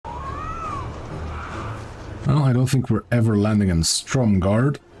Well, I don't think we're ever landing in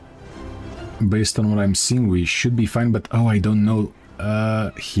Stromgarde. Based on what I'm seeing, we should be fine, but oh, I don't know.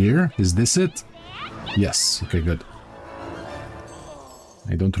 Here? Is this it? Yes, okay, good.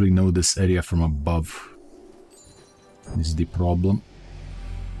 I don't really know this area from above. This is the problem.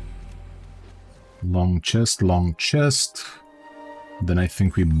 Long chest, long chest. Then I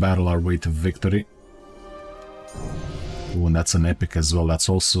think we battle our way to victory. Ooh, and that's an epic as well. That's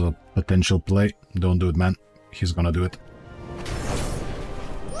also a potential play. Don't do it, man. He's gonna do it.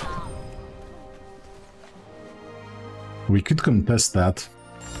 We could contest that,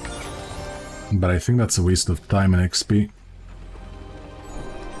 but I think that's a waste of time and XP.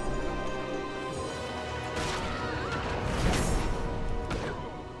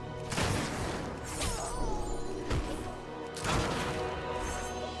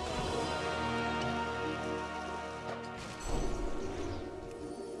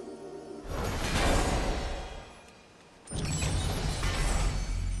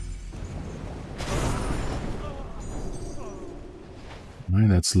 Alright,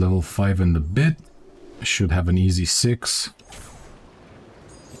 that's level 5 in the bit. Should have an easy 6.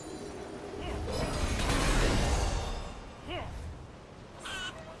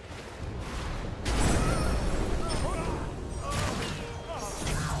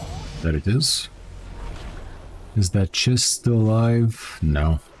 There it is. Is that chest still alive?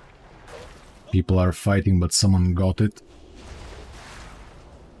 No. People are fighting, but someone got it.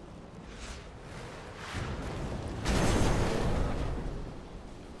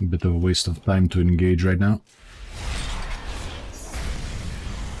 A bit of a waste of time to engage right now.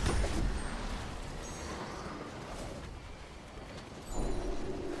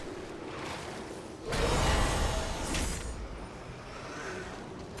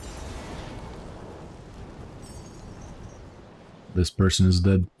 This person is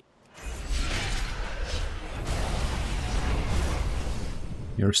dead.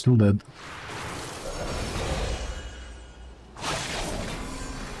 You're still dead.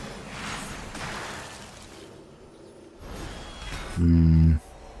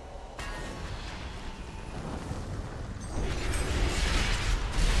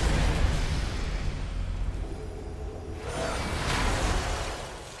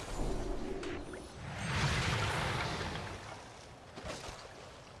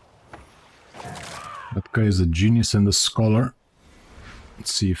 That guy is a genius and a scholar.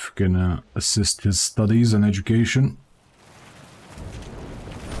 Let's see if we can assist his studies and education.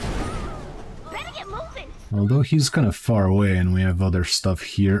 Although he's kind of far away and we have other stuff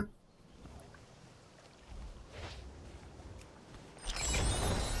here.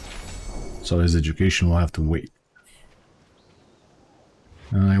 So his education will have to wait.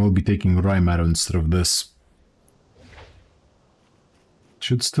 And I will be taking Rhyme Arrow instead of this.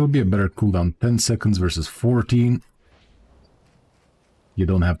 Should still be a better cooldown. 10 seconds versus 14. You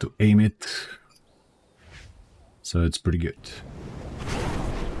don't have to aim it. So it's pretty good.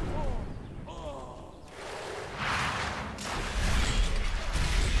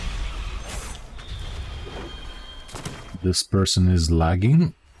 This person is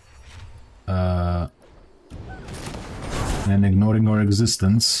lagging. And ignoring our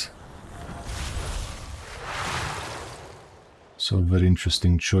existence. So very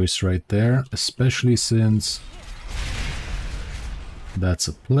interesting choice right there, especially since that's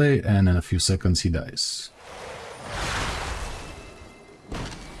a play and in a few seconds he dies.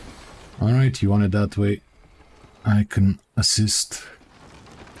 Alright, you want it that way. I can assist.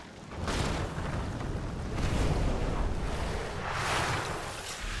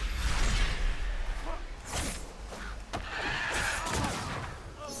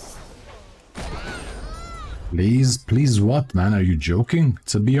 Please what, man? Are you joking?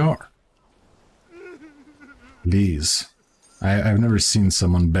 It's a BR. Please. I've never seen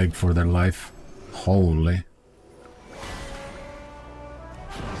someone beg for their life. Holy.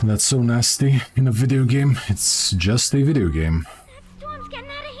 That's so nasty in a video game. It's just a video game. Storm's getting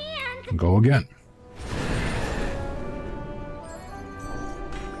out of hand. Go again.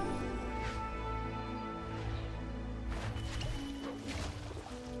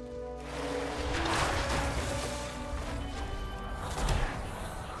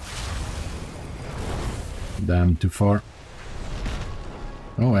 Damn, too far.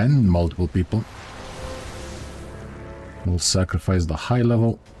 Oh, and multiple people. We'll sacrifice the high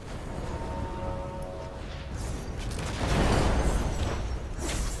level.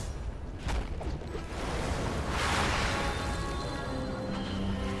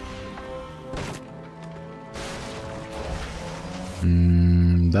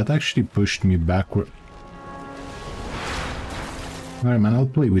 That actually pushed me backward. Alright, man, I'll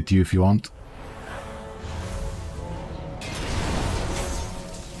play with you if you want.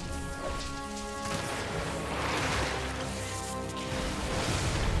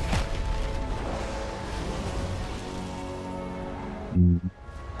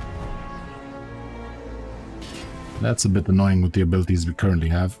 That's a bit annoying with the abilities we currently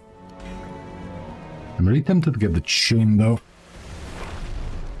have. I'm really tempted to get the chain though.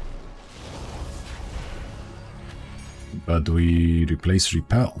 But we replace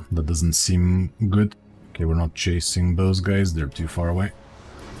repel. That doesn't seem good. Okay, we're not chasing those guys, they're too far away.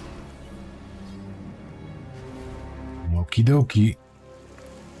 Okie dokie.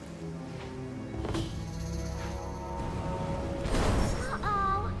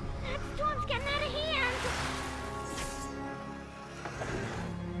 Uh-oh. That storm's getting out of hand.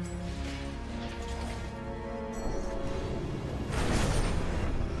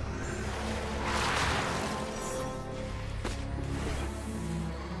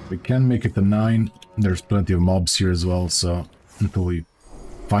 We can make it a 9. There's plenty of mobs here as well, so until we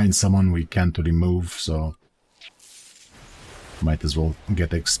find someone we can't really move, so might as well get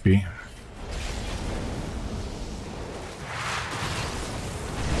XP.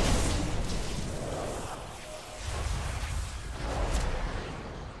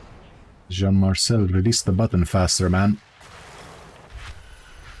 Jean-Marcel, release the button faster, man.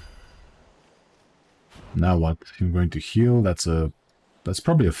 Now what? You're going to heal? That's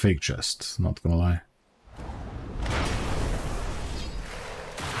probably a fake chest, not gonna lie.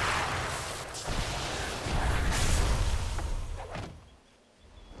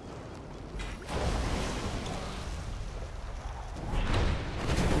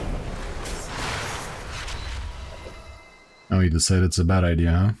 Oh, you decided it's a bad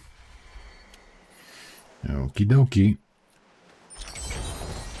idea, huh? Okie dokie.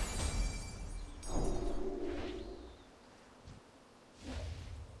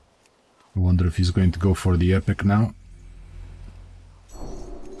 I wonder if he's going to go for the epic now.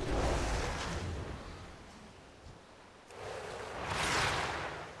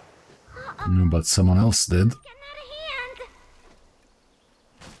 No, but someone else did. Getting out of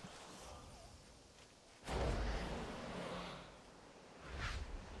hand.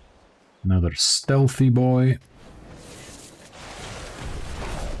 Another stealthy boy.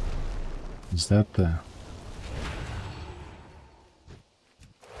 Is that the...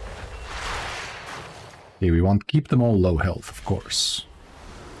 Okay, we want to keep them all low health, of course.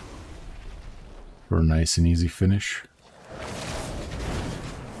 For a nice and easy finish.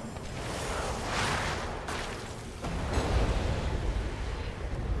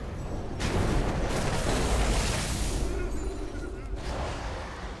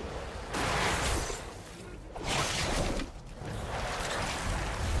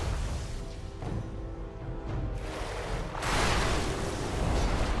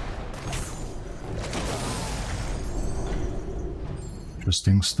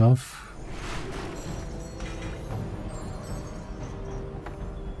 Interesting stuff.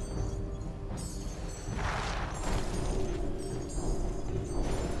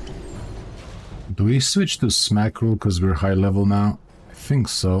 Do we switch to smack rule because we're high level now? I think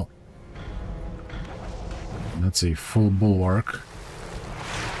so. That's a full bulwark.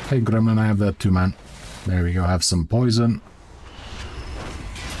 Hey Gremlin, I have that too, man. There we go, have some poison.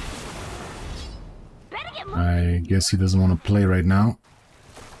 I guess he doesn't want to play right now.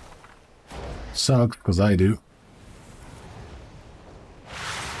 Sucks, because I do.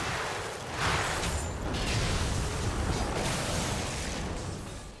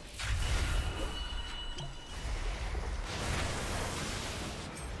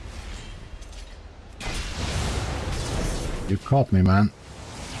 You caught me, man.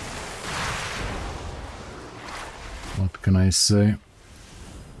 What can I say?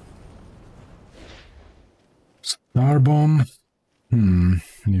 Starbomb.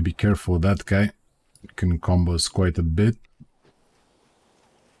 Need to be careful with that guy. It can combo us quite a bit.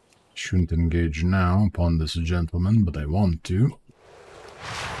 Shouldn't engage now upon this gentleman, but I want to.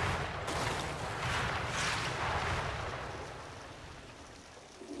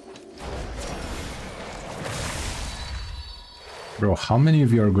 Bro, how many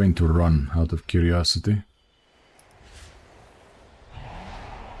of you are going to run, out of curiosity?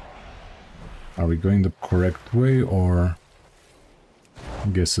 Are we going the correct way, or... I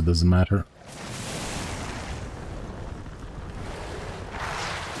guess it doesn't matter.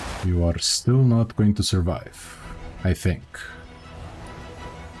 You are still not going to survive, I think.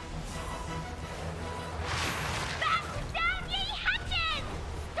 Back down, ye hatches!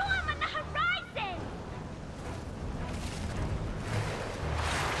 Storm on the horizon!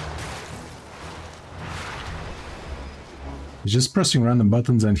 He's just pressing random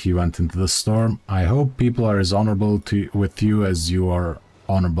buttons and he went into the storm. I hope people are as honorable with you as you are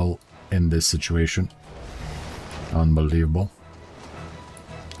honorable in this situation. Unbelievable.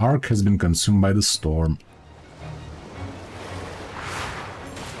 Ark has been consumed by the storm.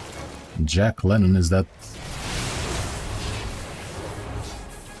 Jack Lennon, is that...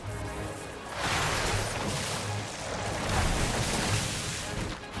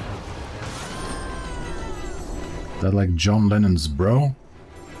 That like John Lennon's bro?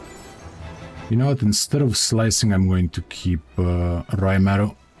 You know what, instead of slicing, I'm going to keep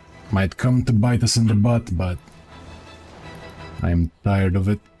Raimaru. Might come to bite us in the butt, but I'm tired of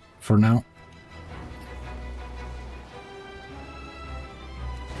it for now.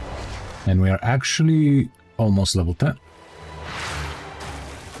 And we are actually almost level 10.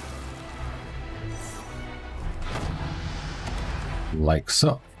 Like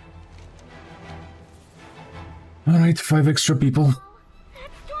so. Alright, 5 extra people.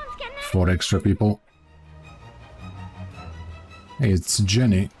 4 extra people. Hey, it's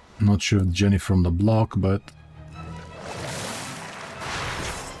Jenny. Not sure if Jenny from the block, but...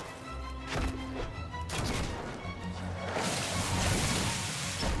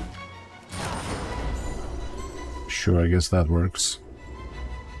 Sure, I guess that works.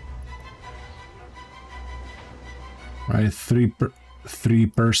 Alright, three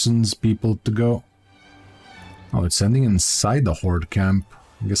persons, people to go. Oh, it's ending inside the horde camp.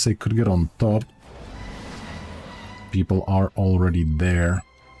 I guess I could get on top. People are already there.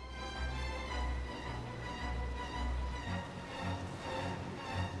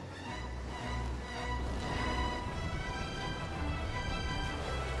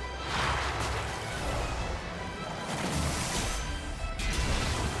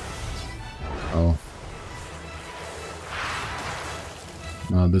 Oh.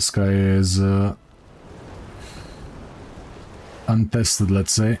 No, this guy is... untested,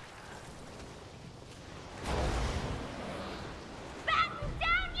 let's say.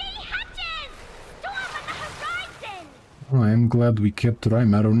 Oh, I'm glad we kept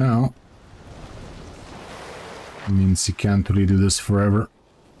Raimaru now. It means he can't really do this forever.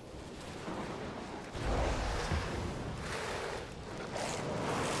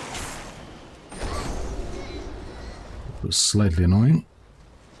 It was slightly annoying.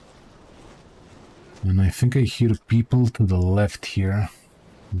 And I think I hear people to the left here,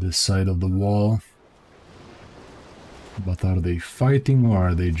 this side of the wall. But are they fighting or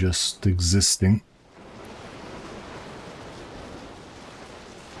are they just existing?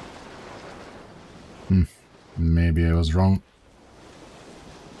 Maybe I was wrong.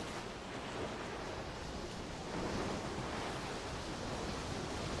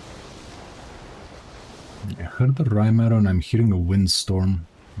 I heard the Raimaru and I'm hearing a windstorm,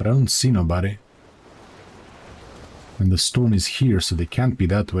 but I don't see nobody. And the storm is here, so they can't be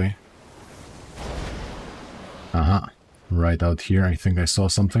that way. Aha. Right out here, I think I saw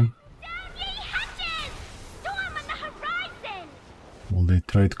something. Will they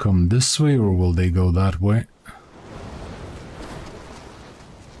try to come this way, or will they go that way?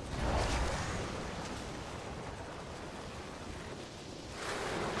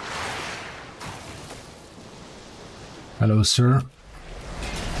 Hello, sir.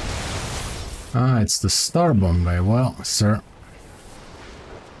 Ah, it's the Starbomb guy. Well, sir.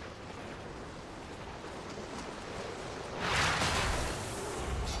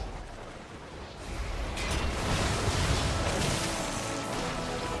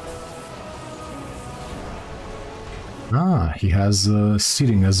 Ah, he has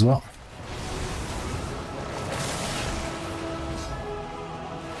seating as well.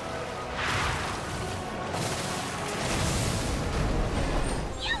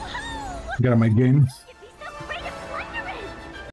 Get out of my game.